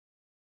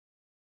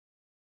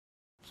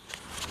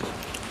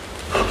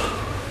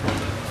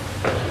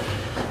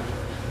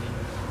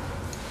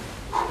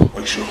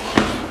White show.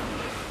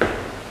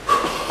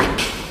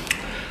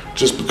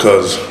 Just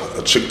because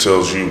a chick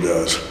tells you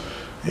guys,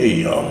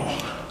 hey,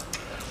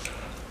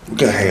 we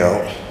can hang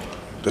out,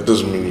 that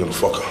doesn't mean you're gonna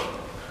fuck her.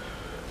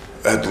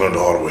 I had to learn the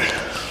hard way.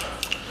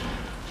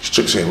 These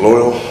chicks ain't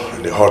loyal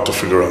and they're hard to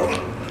figure out.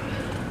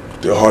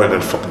 They're harder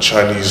than fucking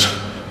Chinese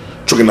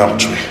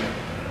trigonometry.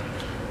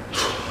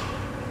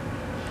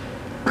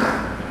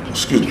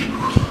 Excuse me.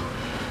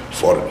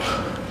 Farted.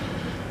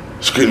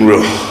 It's getting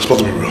real. It's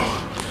supposed to be real.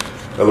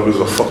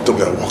 Elevators are fucked up,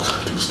 gotta walk.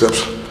 Take the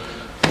steps.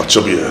 My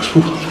chubby ass.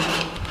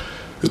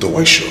 It's the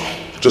White Show.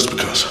 Just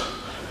because.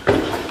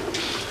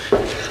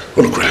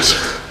 What the credits?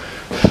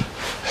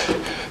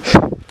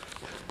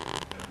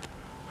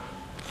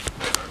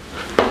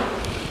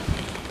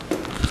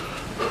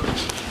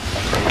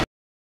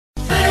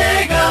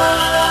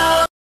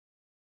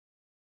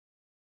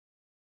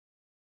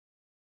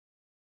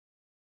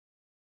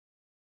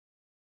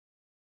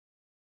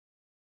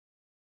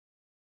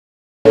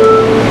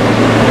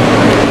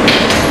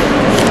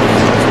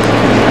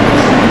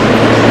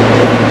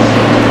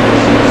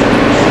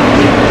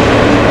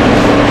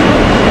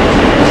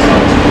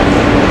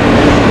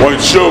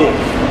 Show.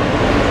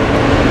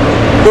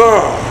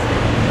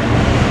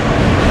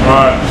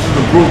 Alright, this is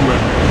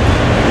improvement.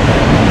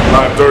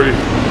 9:30.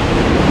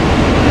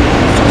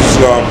 Just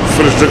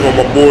finished drinking with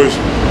my boys.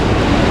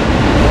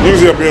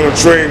 Usually I'll be on a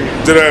train,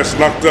 dead ass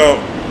knocked out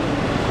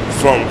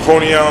from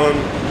Coney Island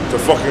to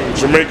fucking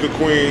Jamaica,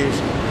 Queens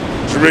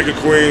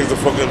to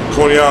fucking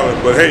Coney Island.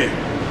 But hey,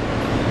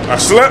 I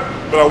slept,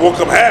 but I woke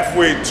up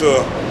halfway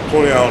to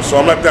Coney Island, so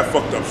I'm not that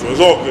fucked up, so it's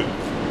all good.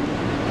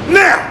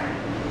 Now!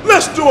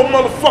 Let's do a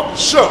motherfucking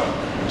show.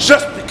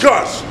 Just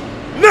because.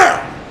 Now.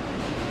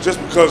 Just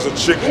because a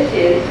chick.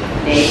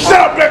 Shut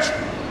up, bitch.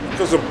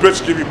 Because a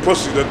bitch give you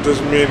pussy, that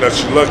doesn't mean that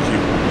she like you.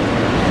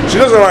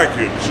 She doesn't like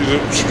you. She's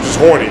just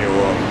horny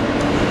or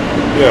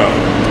yeah,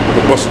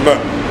 with a bust a nut.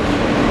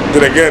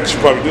 Then again,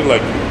 she probably did like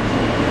you.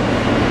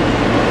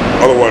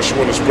 Otherwise, she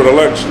wouldn't have spread her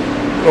legs.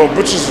 You know,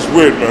 bitches is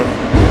weird, man.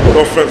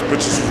 No offense,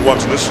 bitches who's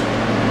watching this.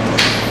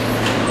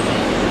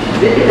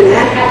 This is the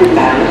last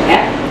bound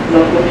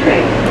local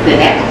train. The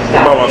next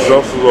stop by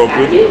myself is all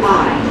good.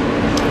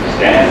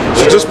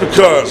 So just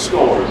because a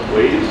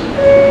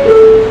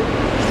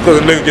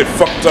nigga get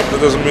fucked up, that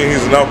doesn't mean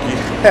he's an alky.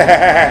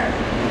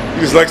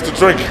 He just likes to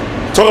drink.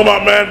 Talking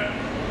about, man,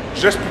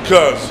 just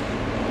because,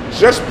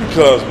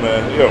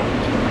 man, you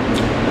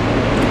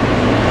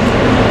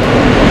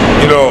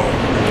know,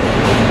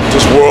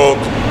 this world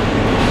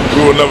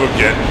we will never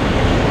get.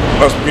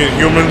 Us being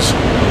humans,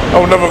 I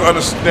will never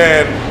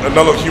understand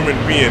another human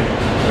being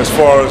as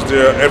far as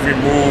their every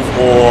move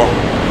or,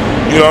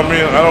 you know what I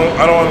mean?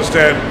 I don't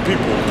understand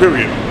people,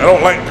 period. I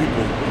don't like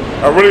people.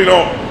 I really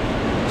don't.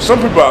 Some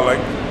people I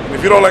like.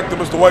 If you don't like the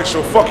Mr. White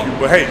Show, fuck you.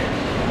 But hey,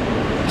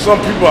 some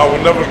people I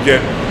will never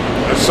get,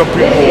 and some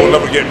people will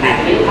never get me.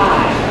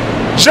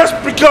 Just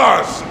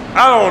because,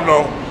 I don't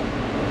know.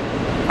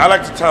 I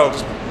like to tell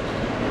this.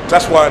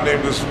 That's why I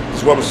named this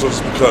webisode,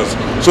 just because.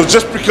 So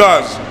just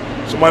because,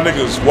 so my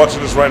niggas watching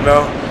this right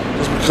now,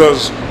 just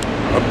because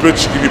a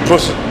bitch give you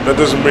pussy, that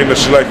doesn't mean that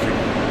she like you.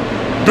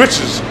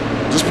 Bitches,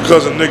 just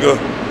because a nigga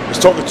is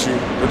talking to you,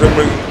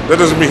 that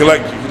doesn't mean he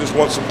like you. He just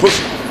wants some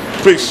pussy.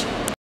 Peace.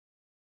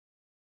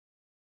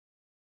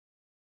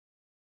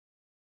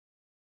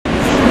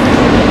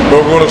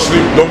 Don't go to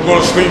sleep. Don't go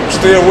to sleep.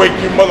 Stay awake,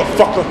 you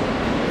motherfucker.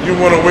 You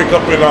want to wake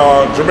up in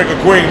Jamaica,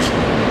 Queens.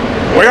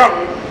 Wake up.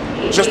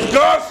 Just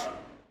because.